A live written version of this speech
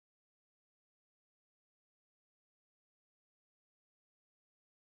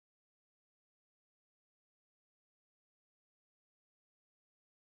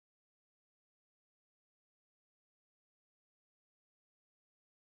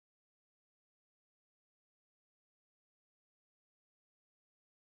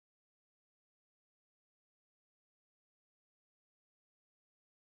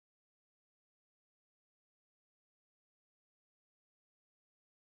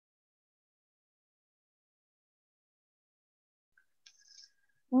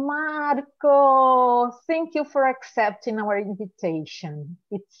Marco, thank you for accepting our invitation.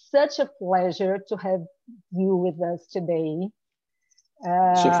 It's such a pleasure to have you with us today.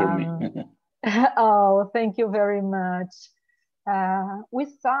 So for me. Oh, thank you very much. We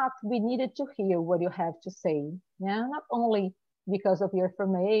thought we needed to hear what you have to say. Yeah, not only because of your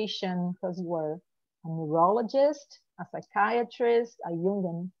formation, because you are a neurologist, a psychiatrist, a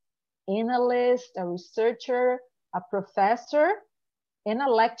Jungian analyst, a researcher, a professor, and a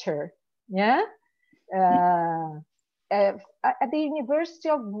lecturer. Yeah. At the University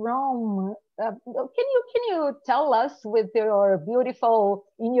of Rome. Can you tell us with your beautiful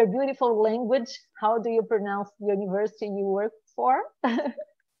language, how do you pronounce the university you work for?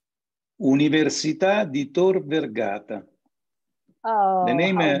 Università di Tor Vergata. Oh, the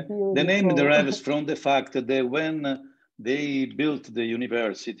name derives beautiful. from the fact that when they built the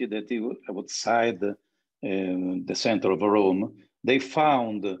university that outside the center of Rome, they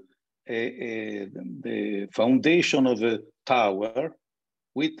found the foundation of a tower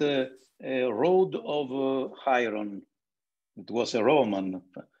with a rod of iron. It was a Roman,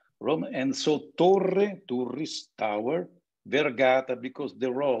 and so Torre, Turris, tower, Vergata, because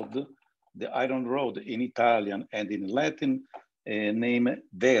the rod, the iron rod in Italian and in Latin, name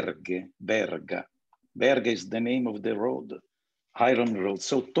Verge, Verga. Verga is the name of the road, iron road.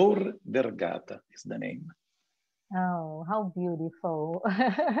 So Tor Vergata is the name. Oh, how beautiful.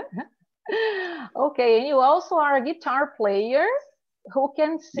 Okay, and you also are a guitar player who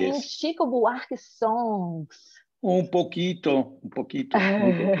can sing Yes. Chico Buarque songs. Un poquito.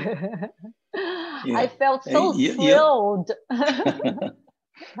 Yeah. I felt so thrilled.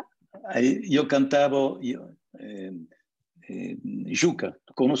 Io cantavo Juca,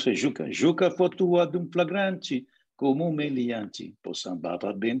 tu conosci Juca? Juca fotua de flagrante, como meliante,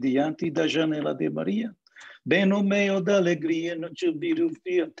 possambava bem diante da janela de Maria, bem no meio da alegria, não te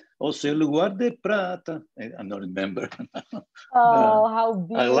fia, o seu lugar de prata. I don't remember. Oh, how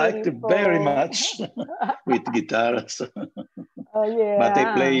beautiful. I liked it very much with guitars. Oh, yeah. But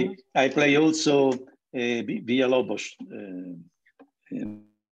I play also Villa Lobos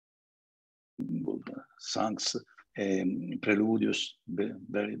songs, preludios,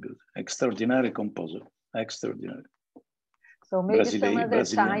 very good, extraordinary composer, extraordinary. So maybe some other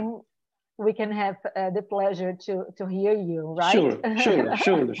time we can have the pleasure to hear you, right?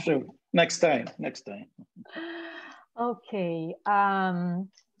 Sure. Next time. Okay.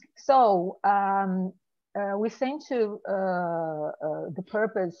 We think to the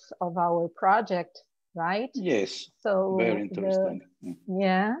purpose of our project, right? Yes. So very interesting.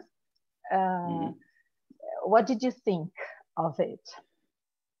 Yeah. What did you think of it?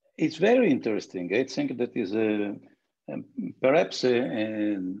 It's very interesting. I think that is perhaps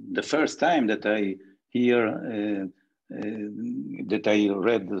the first time that I hear that I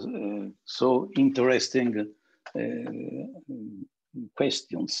read so interesting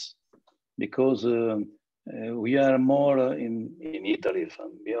questions, because we are more in Italy,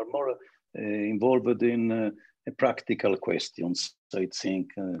 we are more involved in practical questions. I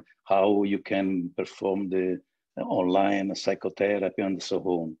think how you can perform the online psychotherapy and so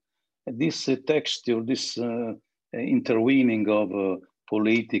on. This texture, this interweaving of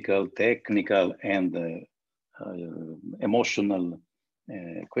political, technical, and emotional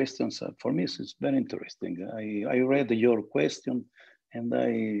questions, for me, is very interesting. I read your question and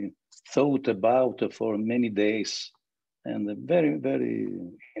I thought about it for many days, and very, very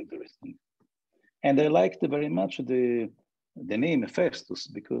interesting. And I liked very much the name Hefestus,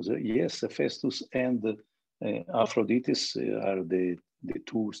 because yes, Hefestus and Aphrodite are the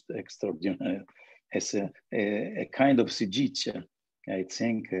two extraordinary, as a kind of sigitia, I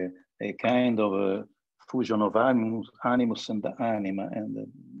think, a kind of fusion of animus and anima, and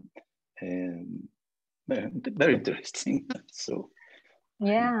very interesting. So.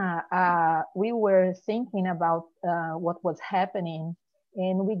 Yeah, we were thinking about what was happening,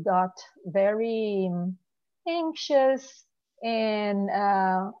 and we got very anxious, and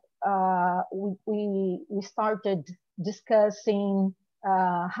we started discussing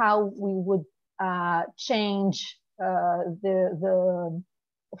how we would change the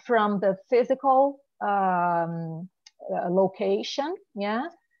from the physical location, yeah,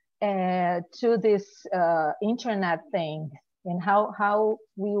 to this internet thing, and how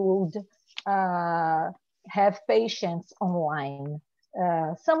we would have patients online.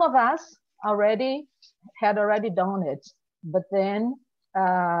 Some of us had already done it, but then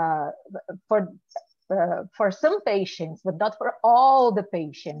for some patients, but not for all the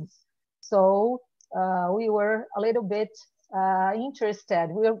patients. So we were a little bit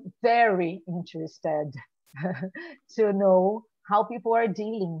interested. We were very interested to know how people are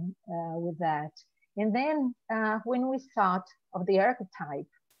dealing with that. And then when we thought of the archetype,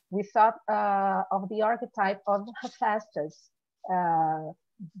 we thought of the archetype of Hephaestus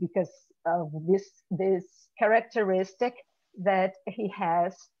because of this characteristic that he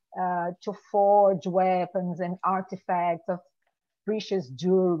has to forge weapons and artifacts of precious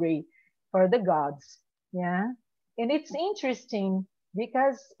jewelry for the gods. Yeah, and it's interesting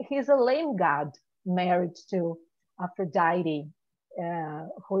because he's a lame god married to Aphrodite,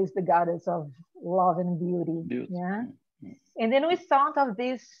 who is the goddess of love and beauty. Yeah. And then we thought of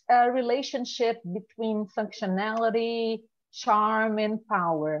this relationship between functionality, charm, and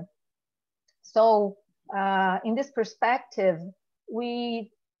power. So in this perspective,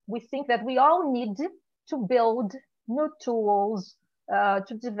 we think that we all need to build new tools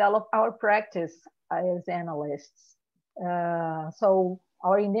to develop our practice as analysts. So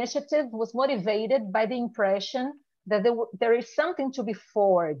our initiative was motivated by the impression that there is something to be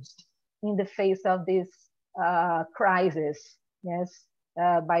forged in the face of this crisis, yes,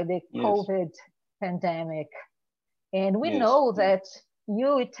 by the COVID pandemic. And we know that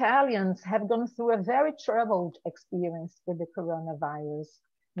you Italians have gone through a very troubled experience with the coronavirus.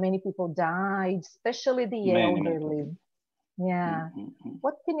 Many people died, especially the elderly. Yeah.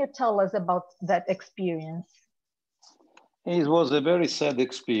 What can you tell us about that experience? It was a very sad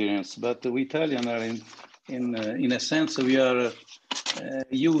experience, but we Italians are in a sense, we are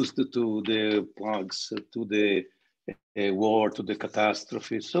used to the plagues, to the war, to the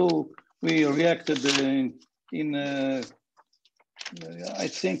catastrophe. So we reacted I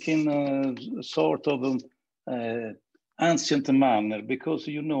think in a sort of ancient manner, because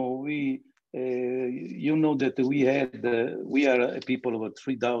you know that we are a people of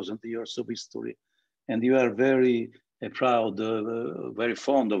 3,000 years of history, and you are very proud, very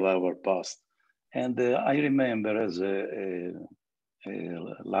fond of our past. And I remember as a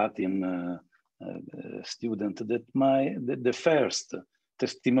Latin student that the first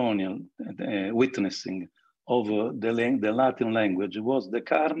testimonial witnessing of the Latin language was the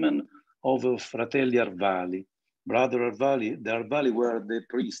Carmen of Fratelli Arvali, Brother Arvali. The Arvali were the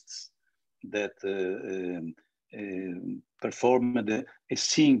priests that performed a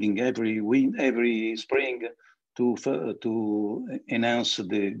singing every spring to enhance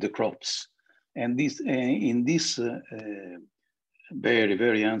the crops. And this in this very,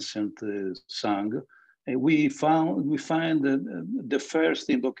 very ancient song, we find the first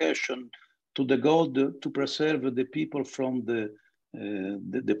invocation to the god to preserve the people from the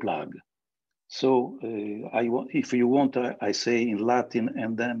plague. So if you want, I say in Latin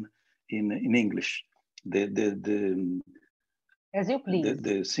and then in English. As you please.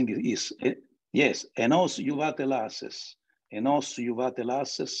 The thing is, yes, enos juvate lasses, enos juvate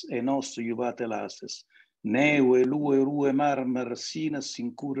lasses, enos juvate lasses, neve lue rue marmer sines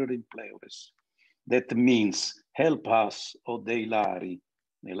incurrer in pleures. That means, help us, O de Ilari.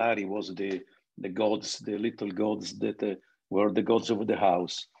 Ilari was the gods, the little gods that were the gods of the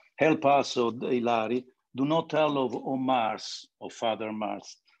house. Help us, O de Ilari. Do not allow, O Mars, O Father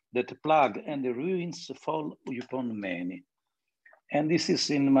Mars, that the plague and the ruins fall upon many. And this is,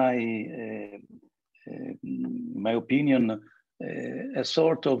 in my opinion, a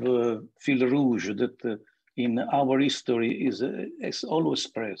sort of fil rouge that in our history is always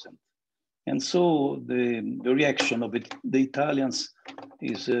present. And so the reaction of the Italians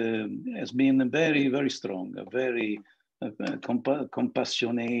has been very, very strong, very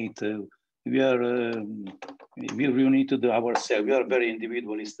compassionate. We are reunited ourselves. We are very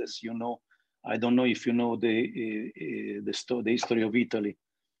individualist, as you know. I don't know if you know the history of Italy.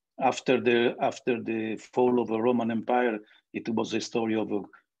 After the fall of the Roman Empire, it was a story of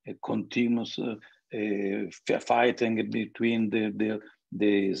a continuous fighting between the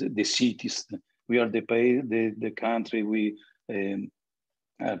cities. We are the country we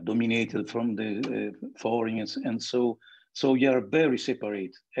are dominated from the foreigners, and so we are very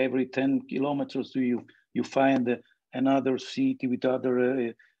separate. Every 10 kilometers you find another city with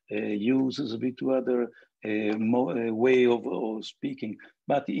other uses, with other way of speaking.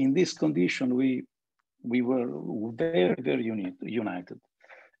 But in this condition, we were very, very united.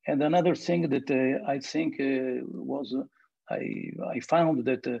 And another thing that I think was, I found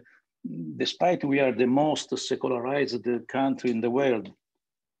that despite we are the most secularized country in the world,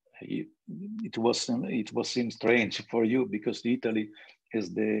 it seems strange for you because Italy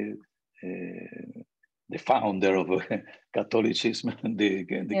is the founder of Catholicism, the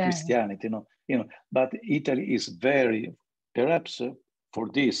Christianity, you know. But Italy is very, perhaps for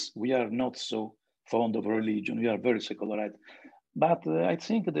this, we are not so fond of religion. We are very secularized. But I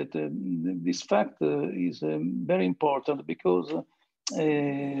think that this fact is very important because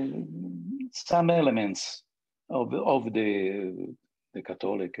some elements of the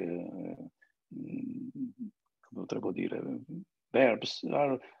Catholic potremmo dire, verbs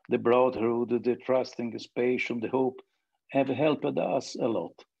are the brotherhood, the trusting, the patience, the hope, have helped us a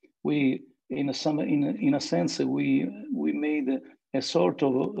lot. We, in a sense, we made a sort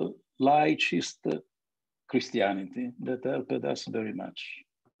of laicist Christianity that helped us very much.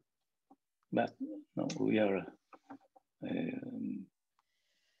 But no, we are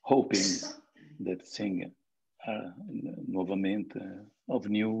hoping that things are nuovamente of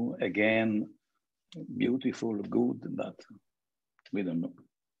new, again, beautiful, good, but we don't know.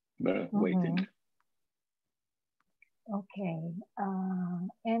 We're waiting. Okay.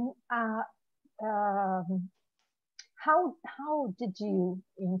 And how did you,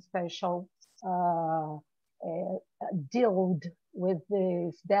 in special, deal with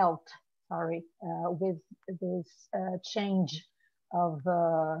this with this change of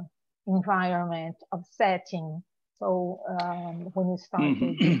environment, of setting? So when you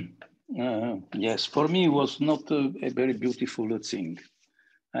started. Yes, for me it was not a very beautiful thing.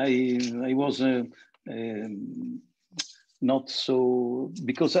 I was not so,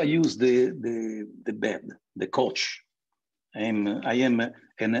 because I use the bed, the couch. I am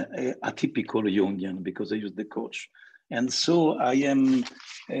an atypical Jungian because I use the couch. And so I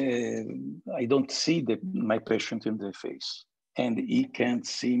don't see my patient in the face, and he can't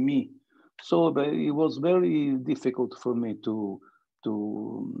see me. So it was very difficult for me to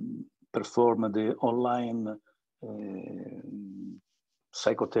perform the online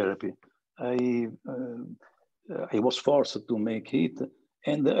psychotherapy. I was forced to make it,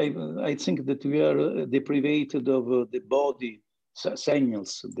 and I think that we are deprived of the body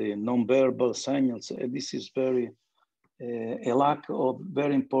signals, the non-verbal signals. And this is a lack of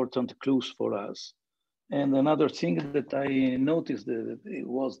very important clues for us. And another thing that I noticed that it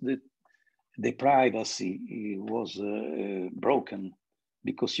was the privacy was broken,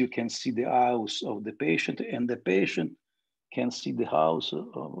 because you can see the house of the patient and the patient can see the house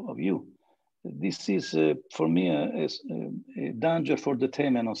of you. This is, for me, a danger for the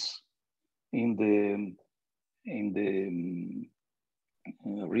temenos in the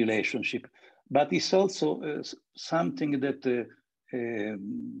relationship. But it's also something that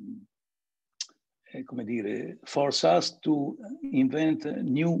force us to invent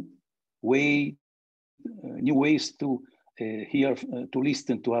new ways to hear, to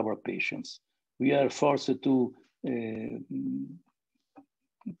listen to our patients. We are forced to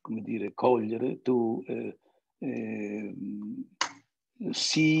cogliere, to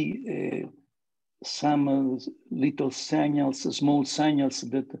see some little signals, small signals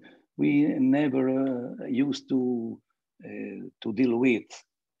that we never used to deal with.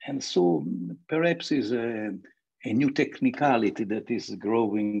 And so perhaps is a new technicality that is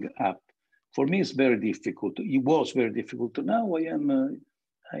growing up. For me, it's very difficult. It was very difficult. Now I am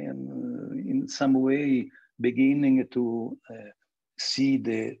in some way beginning to see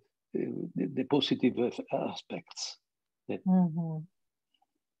the positive aspects.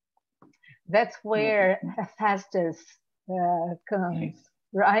 That's where Hefesto comes,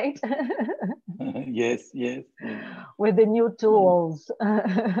 right? Yes. With the new tools.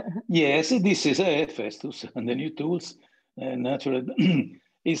 Yes, this is Hefesto, and the new tools. Naturally,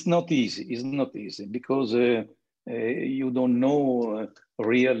 it's not easy. It's not easy because you don't know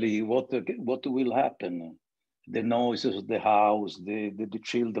really what will happen. The noises of the house, the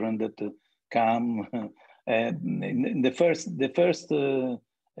children that come. The first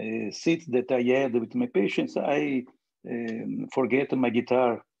sit that I had with my patients, I forget my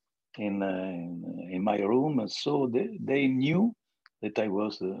guitar in my room, so they knew that I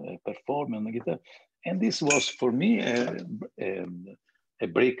was performing the guitar, and this was for me a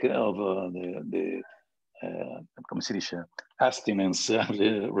break of the come si dice, abstinence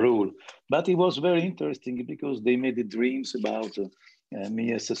rule. But it was very interesting because they made the dreams about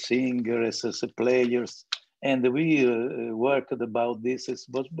me as a singer, as a player, and we worked about this. It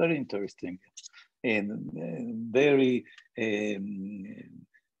was very interesting and very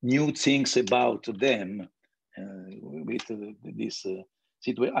new things about them with this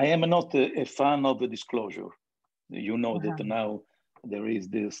situation. I am not a fan of the disclosure. You know that now there is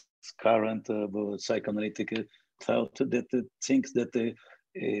this current of psychoanalytic thought that thinks that the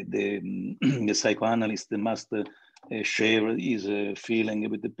psychoanalyst must share his feeling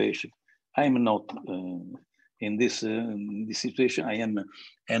with the patient. I'm not in this situation. I am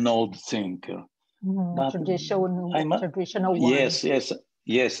an old thinker. Traditional one. Yes.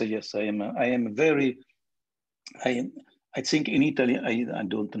 I am very. I think in Italy, I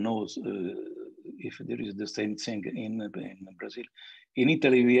don't know if there is the same thing in Brazil. In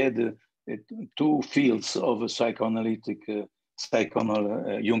Italy, we had two fields of psychoanalytic,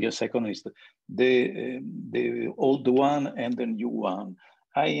 Jungian psychoanalyst, the old one and the new one.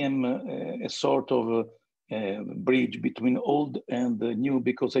 I am a sort of bridge between old and the new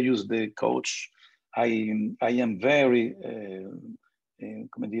because I use the coach. I am very,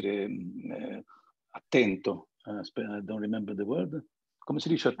 come dire, attento. I don't remember the word. Come si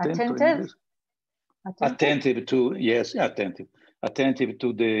dice attento in English? Attentive to, yes, attentive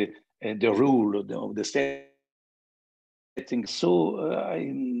to the rule of the setting. So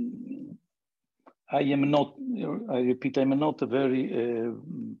I am not, I repeat, I'm not very,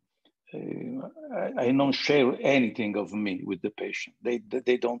 I don't share anything of me with the patient.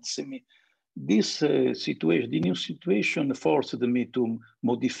 They don't see me. This situation, the new situation forced me to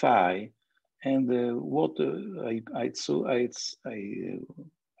modify. And what I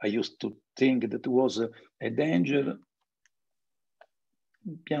used to think that was a danger,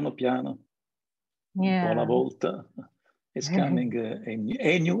 piano piano, un po' alla volta, is coming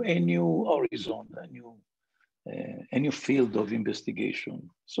a new horizon, a new field of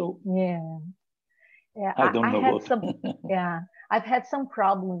investigation. So I don't know what. I've had some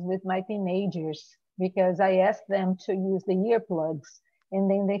problems with my teenagers because I asked them to use the earplugs. And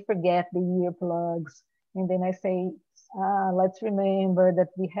then they forget the earplugs. And then I say, let's remember that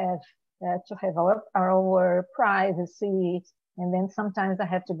we have to have our privacy. And then sometimes I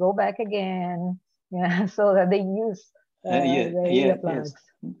have to go back again, so that they use the earplugs.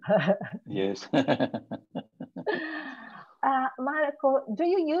 Yes. Marco, do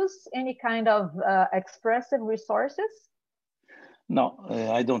you use any kind of expressive resources? No,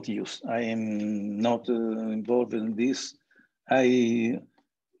 I don't use. I am not involved in this. I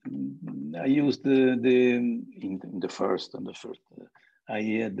used in the first. I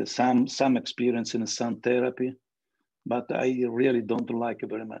had some experience in sound therapy, but I really don't like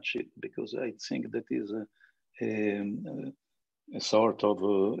very much it because I think that is a sort of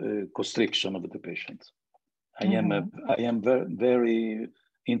constriction of the patient. I am very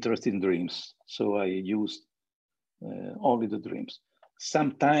interested in dreams, so I use only the dreams.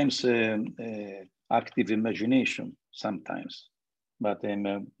 Sometimes active imagination. Sometimes, but I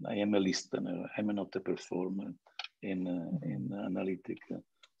am a listener. I'm not a performer in analytic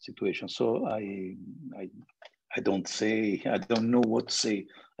situations. So I don't say, I don't know what to say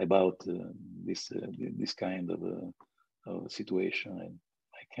about this kind of situation.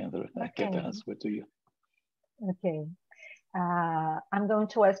 I can't answer to you. Okay, I'm going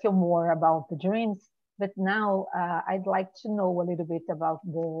to ask you more about the dreams, but now I'd like to know a little bit about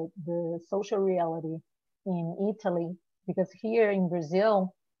the social reality in Italy, because here in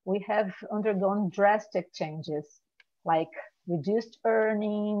Brazil, we have undergone drastic changes, like reduced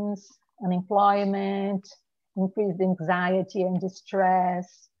earnings, unemployment, increased anxiety and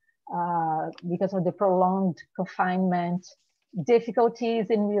distress because of the prolonged confinement, difficulties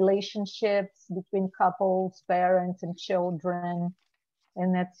in relationships between couples, parents, and children,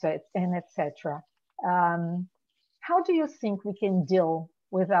 and etc. How do you think we can deal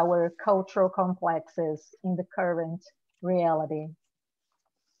with our cultural complexes in the current reality?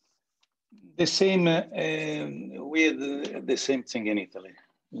 The same with the same thing in Italy.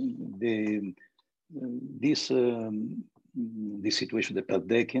 This situation,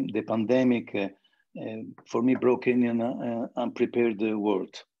 the pandemic, for me broke in an unprepared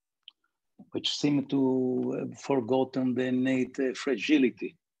world, which seemed to have forgotten the innate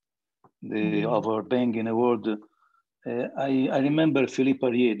fragility of our being in a world. I remember Philippe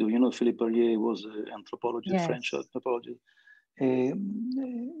Arié. Do you know Philippe Arié was an anthropologist, yes. French anthropologist?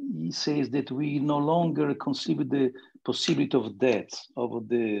 He says that we no longer conceive the possibility of death, of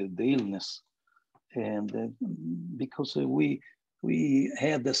the illness, and because we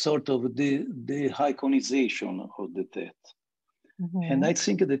had a sort of the iconization of the death. And I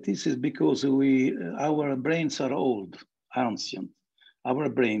think that this is because our brains are old, ancient. Our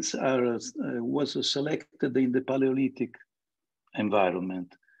brains was selected in the Paleolithic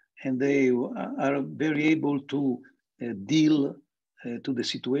environment, and they are very able to deal to the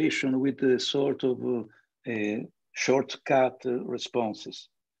situation with a sort of shortcut responses.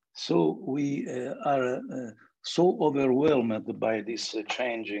 So we are so overwhelmed by this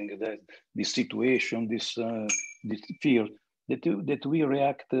changing, this situation, this fear, that we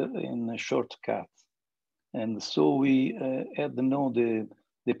react in a shortcut. And so we had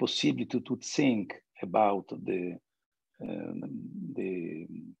the possibility to think about the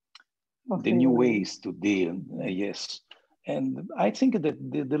new ways to deal. Yes, And I think that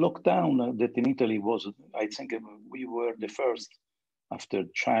the lockdown that in Italy was, I think we were the first after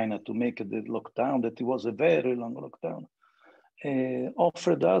China to make the lockdown, that it was a very long lockdown,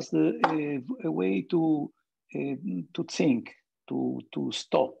 offered us a way to think, to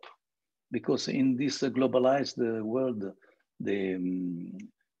stop, because in this globalized world,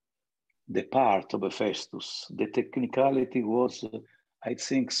 the part of Hephaestus, the technicality was, I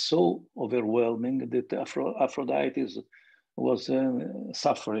think, so overwhelming that Aphrodite was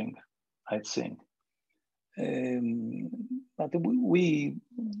suffering, I think. But we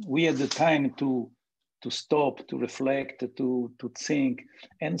had the time to stop, to reflect, to think,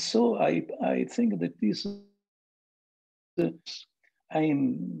 and so I think that this I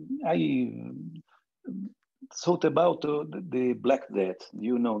thought about the Black Death.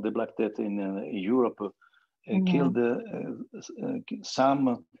 You know, the Black Death in Europe killed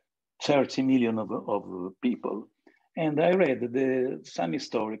some 30 million of people. And I read some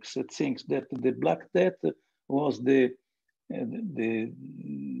historians that thinks that the Black Death was the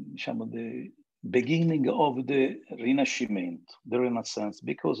beginning of the Rinascimento, the Renaissance,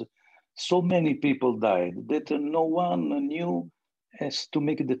 because so many people died that no one knew as to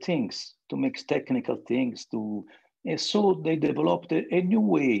make the things, to make technical things, and so they developed a new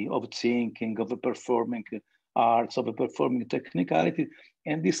way of thinking, of performing arts, of performing technicality,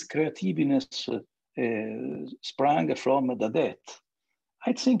 and this creativeness sprang from the death.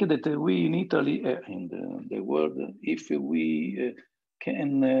 I think that we in Italy, in the world, if we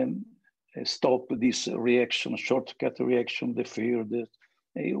can stop this reaction, shortcut reaction, the fear,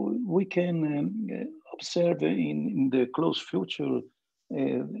 we can observe in the close future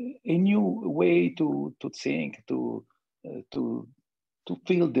a new way to think, to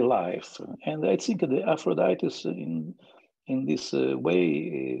feel the life. And I think the Aphrodite in this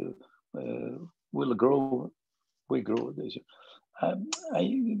way will grow. We grow.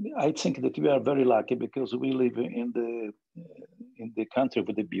 I think that we are very lucky because we live in the country of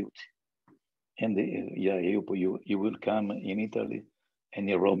the beauty. And yeah, you will come in Italy and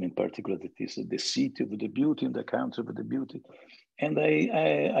in Rome in particular, that is the city of the beauty, in the country of the beauty. And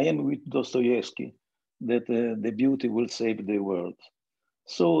I am with Dostoevsky, that the beauty will save the world.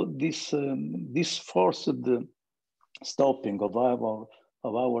 So this forced stopping of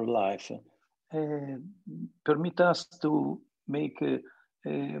our life permit us to make to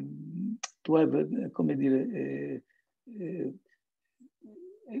have come dire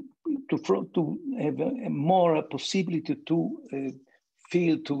to have a more possibility to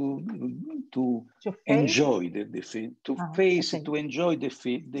feel, to enjoy the film, to face, to enjoy the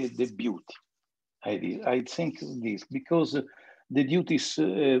beauty. I think this, because the beauty is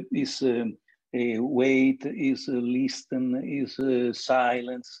wait, is listen, is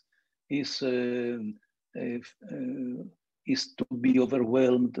silence, is to be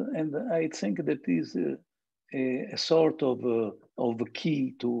overwhelmed, and I think that is a sort of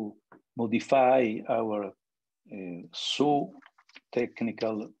key to modify our so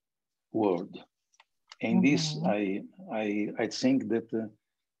technical world. And this, I think that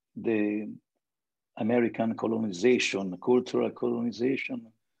the American colonization, cultural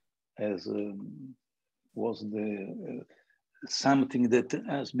colonization, as was something that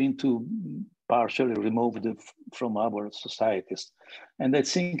has been to partially removed from our societies. And I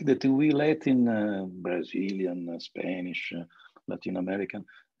think that we Latin, Brazilian, Spanish, Latin American,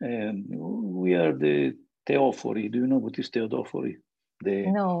 we are the theophori. Do you know what is theophori?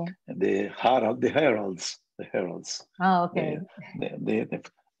 No. The heralds. Oh, okay.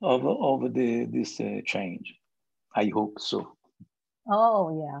 Of this change. I hope so. Oh,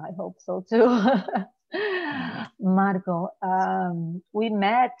 yeah, I hope so too. Marco, we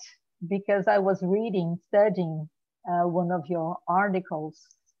met because I was studying one of your articles,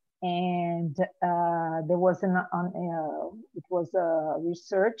 and there was it was a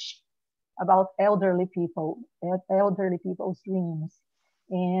research about elderly people's dreams.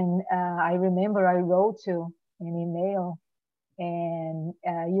 And I remember I wrote you an email, and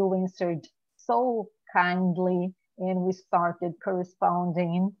you answered so kindly, and we started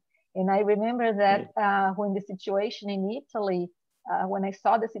corresponding. And I remember that when the situation in Italy, when I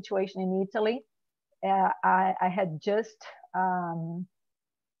saw the situation in Italy, I had just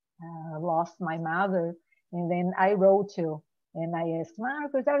lost my mother. And then I wrote you and I asked,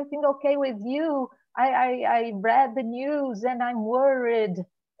 Marco, is everything okay with you? I read the news and I'm worried.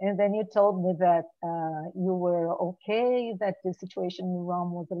 And then you told me that you were okay, that the situation in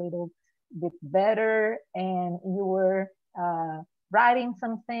Rome was a little bit better, and you were writing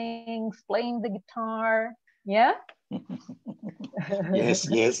some things, playing the guitar. Yeah? Yes.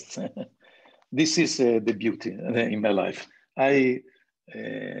 this is the beauty in my life. I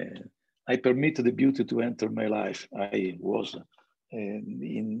permit the beauty to enter my life. I was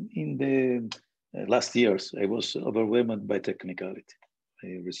in the last years, I was overwhelmed by technicality.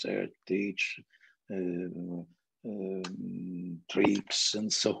 I research, teach, trips,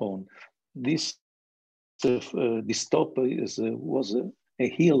 and so on. This topic was a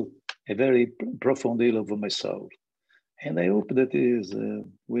hill, a very profound hill of my soul. And I hope that is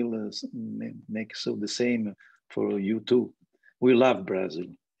will make so the same for you too. We love Brazil.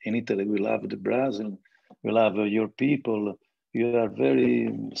 In Italy, we love the Brazil. We love your people. You are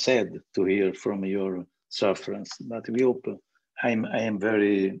very sad to hear from your sufferance, but we hope. I am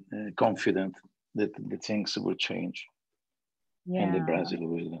very confident that the things will change, and the Brazil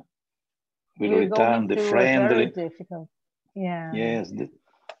will return the friendly. Very difficult. Yeah. Yes,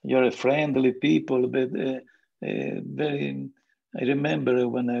 you're a friendly people, but very. I remember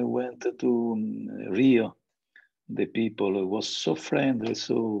when I went to Rio, the people was so friendly,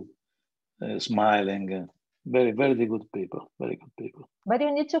 so smiling, very, very good people, very good people. But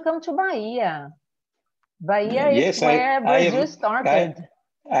you need to come to Bahia. Bahia is where Brazil started.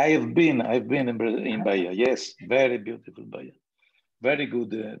 I've been in Bahia. Yes, very beautiful Bahia. Very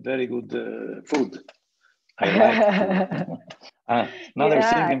good food. I like another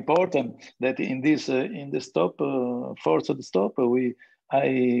thing important that in this stop, first stop,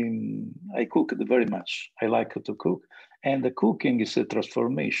 I cooked very much. I like to cook, and the cooking is a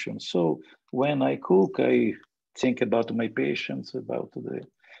transformation. So when I cook, I think about my patients, about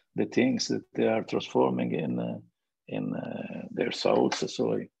the things that they are transforming in their souls.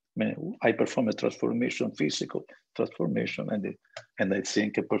 So I perform a transformation, physical transformation, and I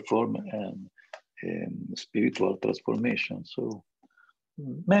think I perform spiritual transformation. So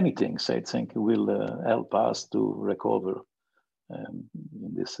many things I think will help us to recover in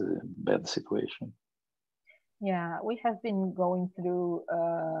this bad situation. Yeah, we have been going through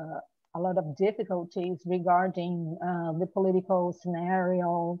a lot of difficulties regarding the political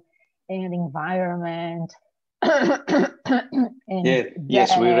scenario and environment. And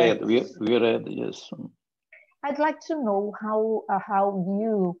yes, we read, yes. I'd like to know how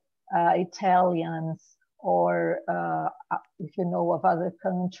you Italians, or if you know of other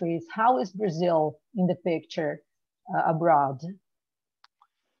countries, how is Brazil in the picture abroad?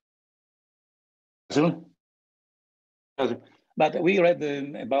 But we read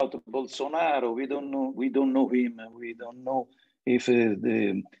about Bolsonaro. We don't know him. We don't know if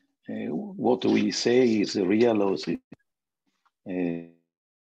what we say is real or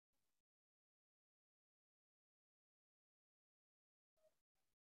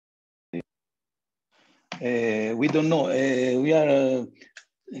we don't know. We are,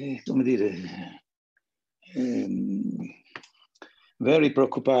 come dire, very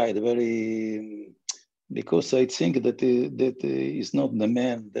preoccupied, because I think that is not the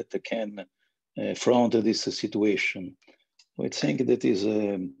man that can front this situation. I think that is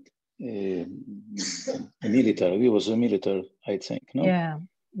a military. He was a military, I think. No?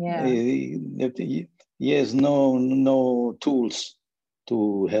 Yeah. He has no tools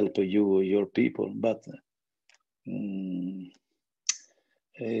to help your people, but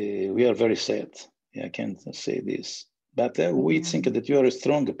we are very sad. I can't say this, but we think that you are a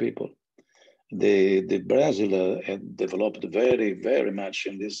strong people. The Brazil had developed very, very much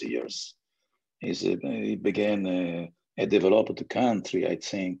in these years. It began a developed country,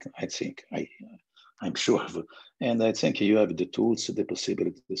 I'm sure, and I think you have the tools, the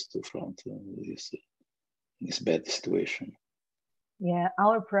possibilities to front this bad situation. Yeah,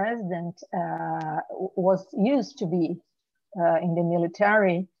 our president was used to be in the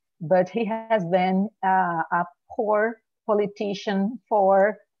military, but he has been a poor politician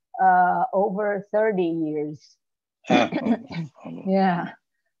for over 30 years. Yeah,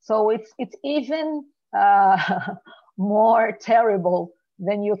 so it's even more terrible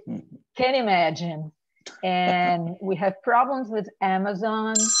than you can imagine. And we have problems with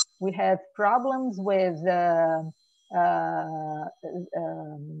Amazon. We have problems with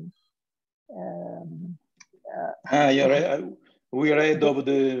we read of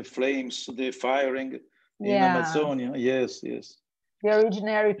the flames, the firing in Amazonia. Yes. The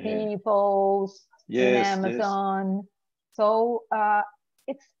originary peoples in Amazon. Yes. So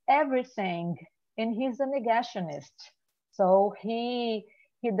it's everything. And he's a negationist. So he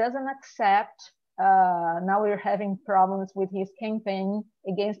doesn't accept. Now we're having problems with his campaign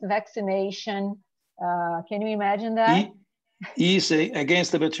against vaccination. Can you imagine that? He is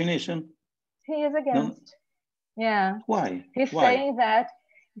against the vaccination? He is against. No. Yeah. Why? He's saying that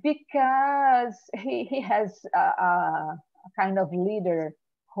because he has a kind of leader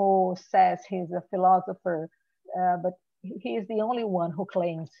who says he's a philosopher, but he is the only one who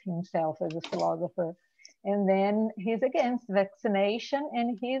claims himself as a philosopher. And then he's against vaccination,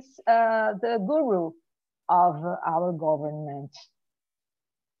 and he's the guru of our government.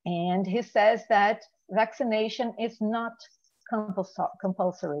 And he says that vaccination is not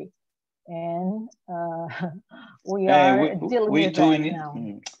compulsory. And we are dealing with that now.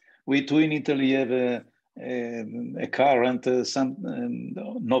 We too in Italy have a current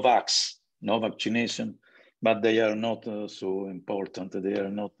no vaccination, but they are not so important.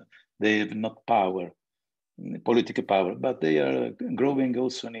 They have not power, political power, but they are growing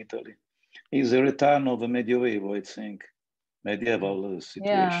also in Italy. It's a return of a medieval, I think, medieval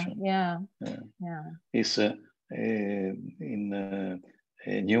situation. Yeah. It's in a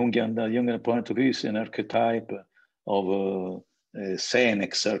Jungian point of view, is an archetype of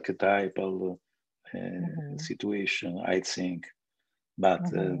Senex archetypal situation, I think. But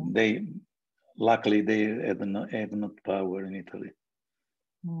luckily they have not power in Italy.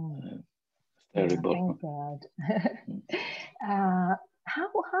 Terrible. Thank God.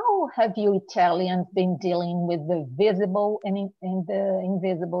 How have you Italians been dealing with the visible and the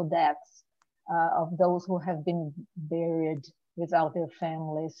invisible deaths of those who have been buried without their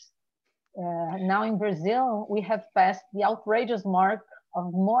families? Now in Brazil, we have passed the outrageous mark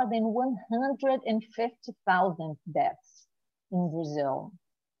of more than 150,000 deaths in Brazil.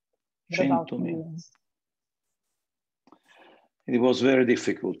 What about you? It was very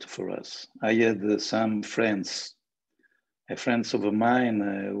difficult for us. I had some friends. A friend of mine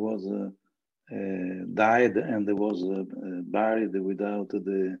was died and was buried without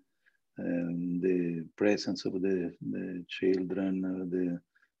the presence of the children,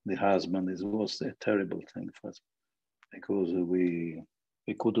 the husband. It was a terrible thing for us because we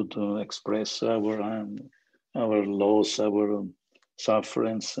couldn't express our loss, our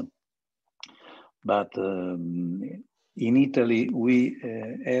sufferings. But in Italy, we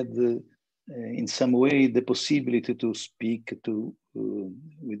had in some way the possibility to speak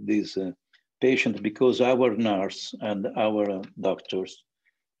with this patient because our nurse and our doctors,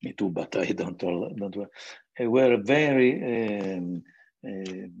 me too, but I don't were very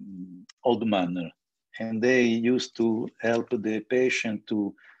old manner, and they used to help the patient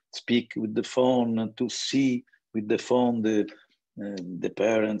to speak with the phone, to see with the phone the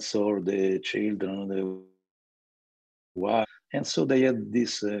parents or the children, the wife, and so they had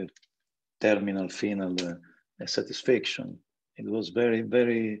this terminal final satisfaction. It was very,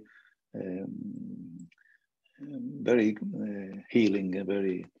 very, very healing,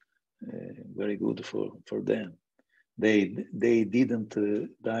 very, very good for them. They didn't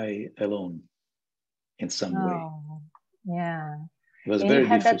die alone in some way. Yeah, it was very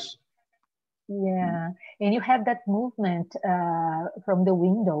difficult. And you had that movement from the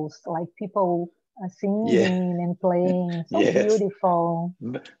windows, like people singing and playing. So beautiful.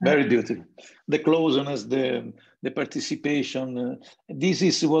 Very beautiful. The closeness, the participation. This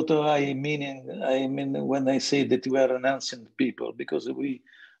is what I mean. I mean when I say that we are an ancient people, because we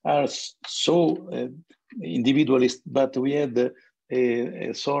are so individualist, but we had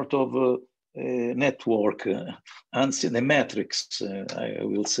a sort of network, ancient, a matrix. I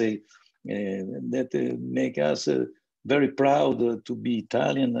will say that make us very proud to be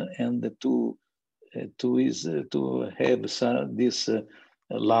Italian and to have this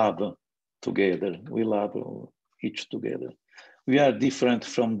love together. We love each together. We are different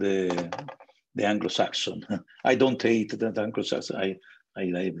from the Anglo-Saxon. I don't hate that Anglo-Saxon. I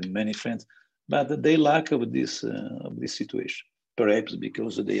have many friends, but they lack of this situation. Perhaps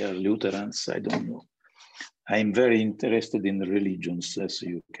because they are Lutherans. I don't know. I'm very interested in religions, as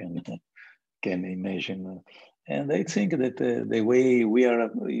you can imagine, and I think that the way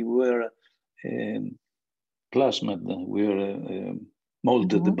we were plasmed, we were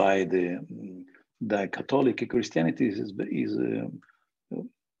molded by the Catholic Christianity is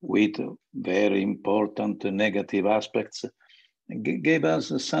with very important negative aspects, gave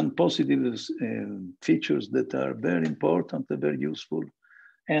us some positive features that are very important, very useful.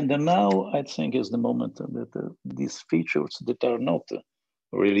 And now I think is the moment that these features that are not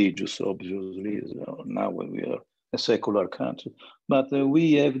religious, obviously, now we are a secular country, but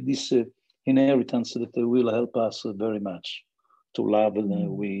we have this inheritance that will help us very much to love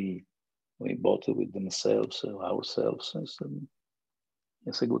we bought with themselves, ourselves.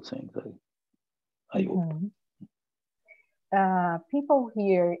 It's a good thing, I hope. People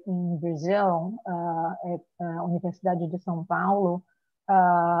here in Brazil, at Universidade de São Paulo,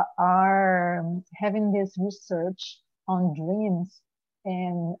 are having this research on dreams.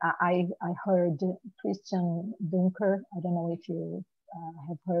 And I heard Christian Dunker, I don't know if you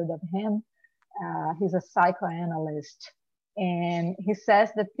have heard of him. He's a psychoanalyst, and he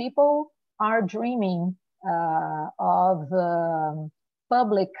says that people are dreaming of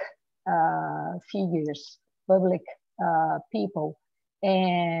public figures, public people,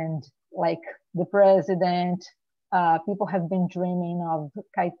 and like the president. People have been dreaming of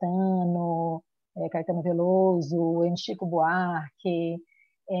Caetano Veloso, and Chico Buarque,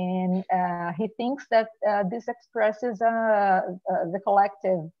 and he thinks that this expresses the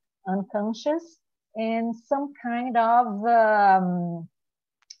collective unconscious and some kind of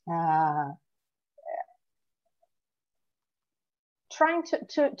trying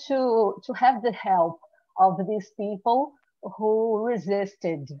to have the help of these people who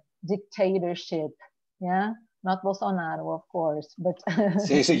resisted dictatorship. Yeah, not Bolsonaro, of course, but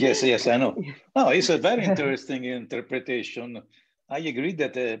yes, I know. No, it's a very interesting interpretation. I agree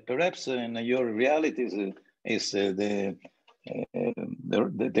that perhaps in your reality is the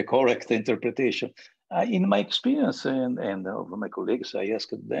correct interpretation. In my experience and of my colleagues, I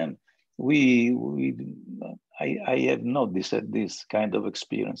asked them. I have not this kind of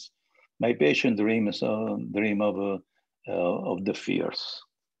experience. My patient dream of the fears,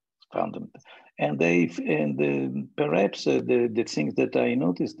 fundamental, and perhaps the things that I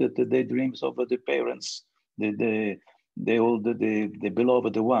noticed that they dreams of the parents, the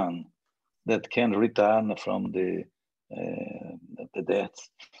beloved one that can return from the death,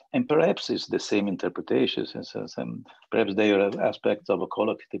 and perhaps it's the same interpretations, and perhaps they are aspects of a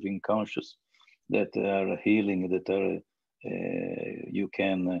collective unconscious that are healing, that are you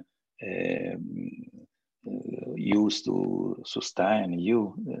can use to sustain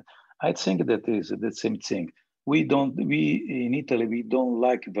you. I think that is the same thing. We in Italy, we don't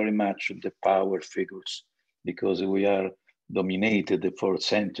like very much the power figures because we are dominated for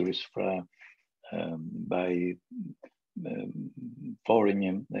centuries by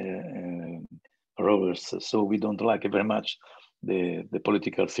foreign rulers. So we don't like very much the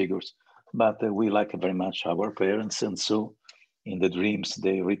political figures, but we like very much our parents. And so in the dreams,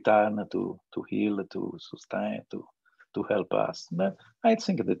 they return to heal, to sustain, to help us. But I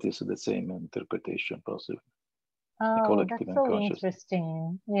think that is the same interpretation possible. Oh, that's so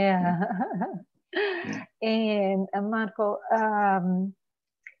interesting. Yeah. Yeah. And Marco,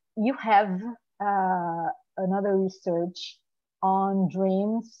 you have another research on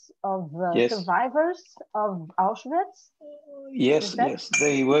dreams of yes. survivors of Auschwitz. Yes, yes,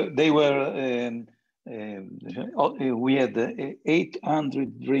 they were. We had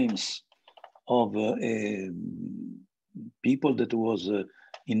 800 dreams of people that was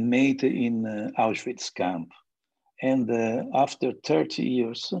inmate in Auschwitz camp, and after 30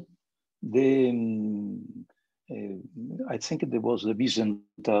 years, I think there was a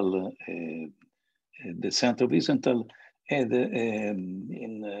Byzantal, the Center Byzantal, and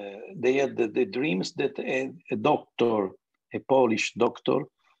they had the dreams that a doctor, a Polish doctor,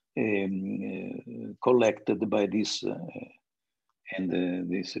 collected by this and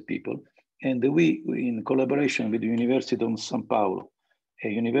these people. And we, in collaboration with the University of São Paulo, a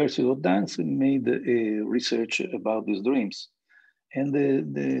University of Dance, made a research about these dreams. And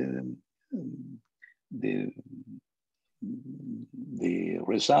the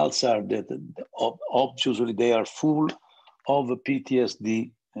results are that obviously they are full of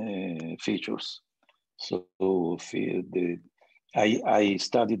PTSD features. So I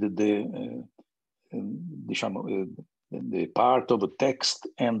studied the part of text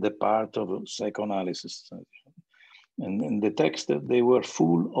and the part of psychoanalysis. And in the text, they were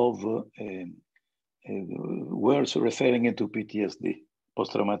full of words referring to PTSD,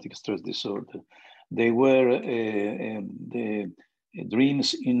 post-traumatic stress disorder. They were the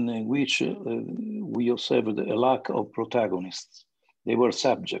dreams in which we observed a lack of protagonists. They were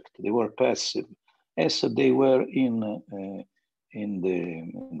subject, they were passive, as they were in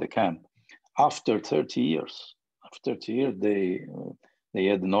the camp. After 30 years, they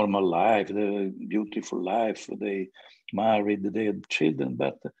had a normal life, the beautiful life. They married, they had children,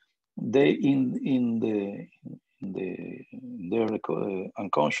 but they in their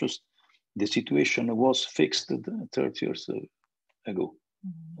unconscious, the situation was fixed 30 years ago.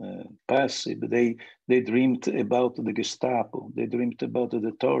 Passive. They dreamed about the Gestapo. They dreamed about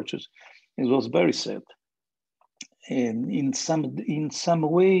the tortures. It was very sad. And in some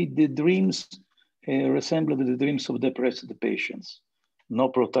way, the dreams resembled the dreams of depressed patients. No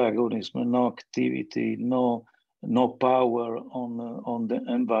protagonism, no activity, no power on the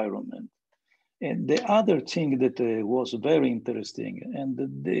environment. And the other thing that was very interesting, and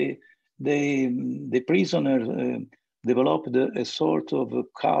the prisoner developed a sort of a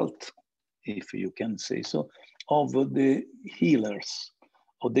cult, if you can say so, of the healers,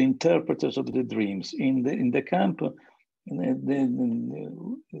 of the interpreters of the dreams. In the camp,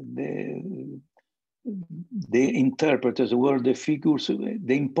 the interpreters were the figures,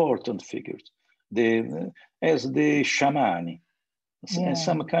 the important figures, as the shamani,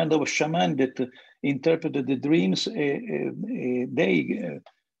 some kind of shaman that interpreted the dreams. They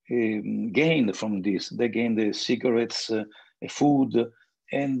gained from this. They gained the cigarettes, food,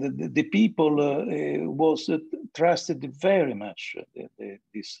 and the people was trusted very much.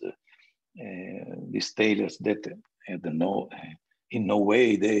 These tailors that had in no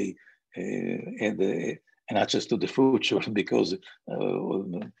way they had an access to the future, because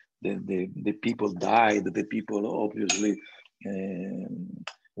the people died. The people obviously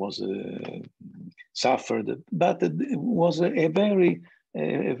was suffered, but it was a very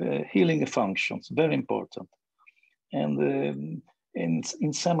healing functions, very important. And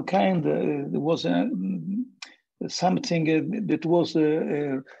in some kind, there was something that was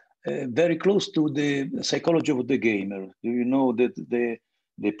very close to the psychology of the gamer. Do you know that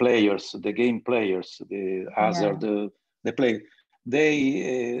the players, the game players, the hazard, the play,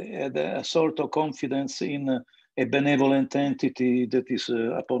 they had a sort of confidence in a benevolent entity that is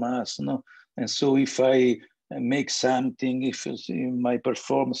upon us, no? And so if I make something, if I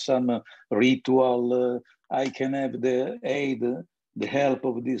perform some ritual, I can have the aid, the help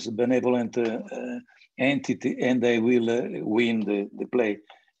of this benevolent entity, and I will win the play.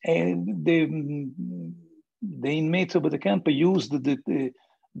 And the inmates of the camp used the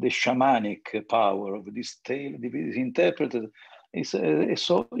shamanic power of this tale, this interpreter, is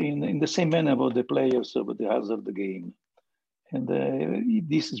so in the same manner of the players of the hazard game. And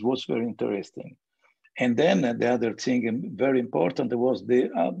this was very interesting. And then the other thing very important was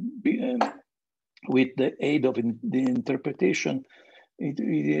with the aid of the interpretation,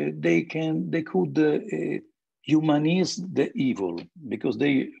 they could humanize the evil, because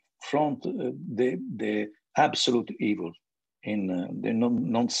they front the absolute evil in the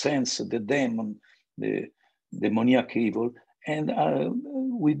nonsense, the demon, the demoniac evil. And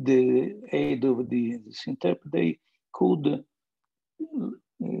with the aid of this interpreter, they could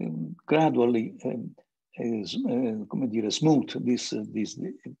gradually smooth this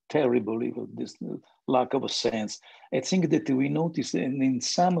terrible evil, this lack of sense. I think that we noticed in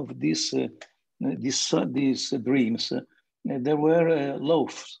some of these dreams, there were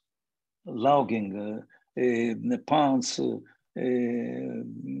loaves, logging, pounds,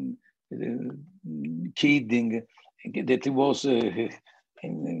 kidding. That was in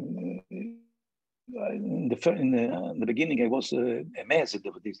the beginning. I was amazed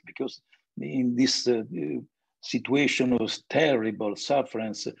of this, because in this situation of terrible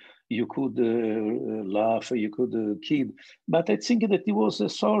sufferance, you could laugh, you could kid. But I think that it was a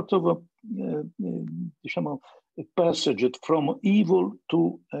sort of a passage from evil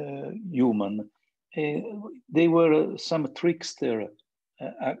to human. They were some trickster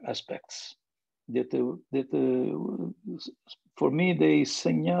aspects that for me, they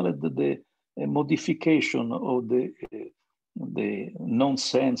signaled the modification of the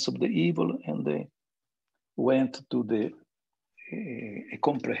nonsense of the evil, and they went to a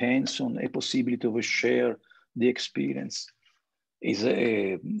comprehension, a possibility of share the experience.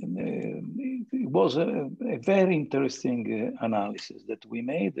 It was a very interesting analysis that we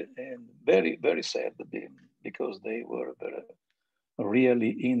made, and very, very sad, because they were really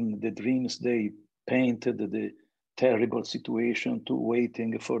in the dreams. They painted the terrible situation to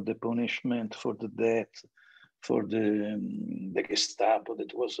waiting for the punishment, for the death, for the Gestapo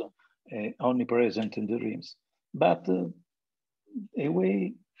that was omnipresent in the dreams. But a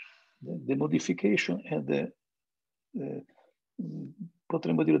way, the modification and the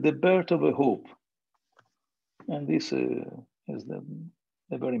birth of a hope. And this is the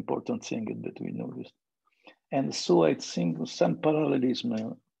very important thing that we noticed. And so I think some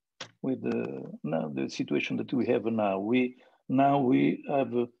parallelism with the situation that we have now. We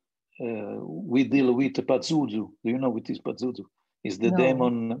deal with Pazuzu. Do you know what is Pazuzu? Is the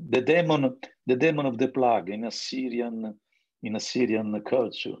demon of the plague in Assyrian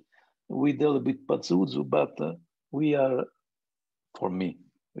culture. We deal with Pazuzu, but we are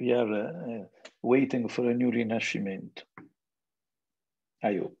waiting for a new renascimento.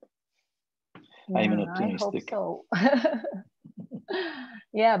 I hope. Yeah, I'm an optimistic. I hope so.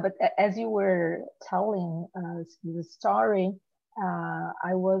 Yeah, but as you were telling us the story,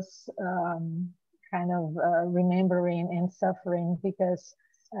 I was kind of remembering and suffering, because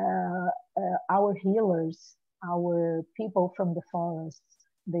our healers, our people from the forests,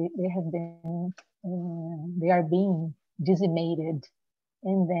 they are being decimated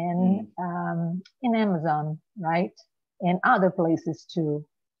and then in Amazon, right? And other places too.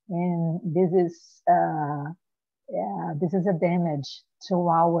 And this is a damage to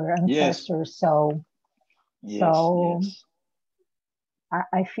our ancestors. Yes. So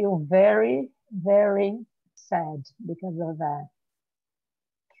I feel very, very sad because of that.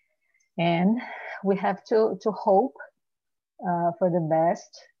 And we have to hope for the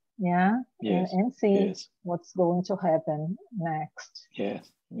best, and see what's going to happen next.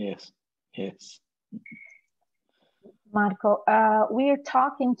 Yes. Marco, we are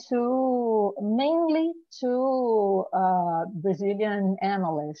talking mainly to Brazilian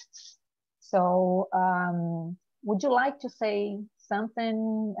analysts. So would you like to say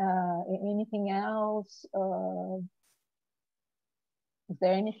something, anything else? Is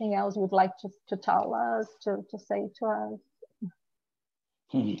there anything else you would like to tell us, to say to us?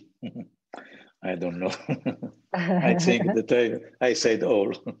 I don't know. I think that I said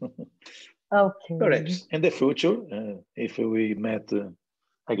all. Okay. Perhaps in the future, if we met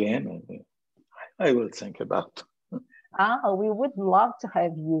again, I will think about. We would love to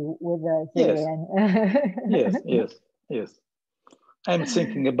have you with us again. Yes. I'm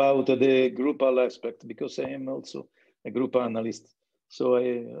thinking about the groupal aspect because I am also a group analyst. So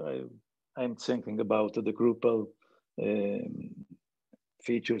I'm thinking about the groupal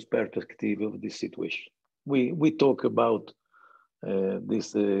features perspective of this situation. We talk about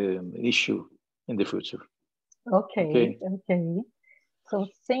this issue in the future. Okay. So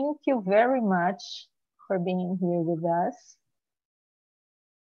thank you very much for being here with us.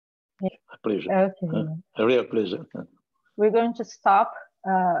 A pleasure. Okay. A real pleasure. We're going to stop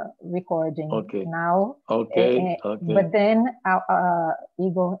recording now. Okay. But then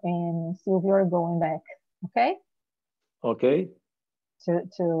Igor and Silvia are going back. Okay. Okay.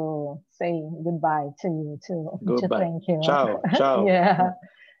 To say goodbye to you, to goodbye. thank you. Ciao. Yeah.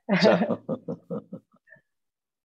 Ciao.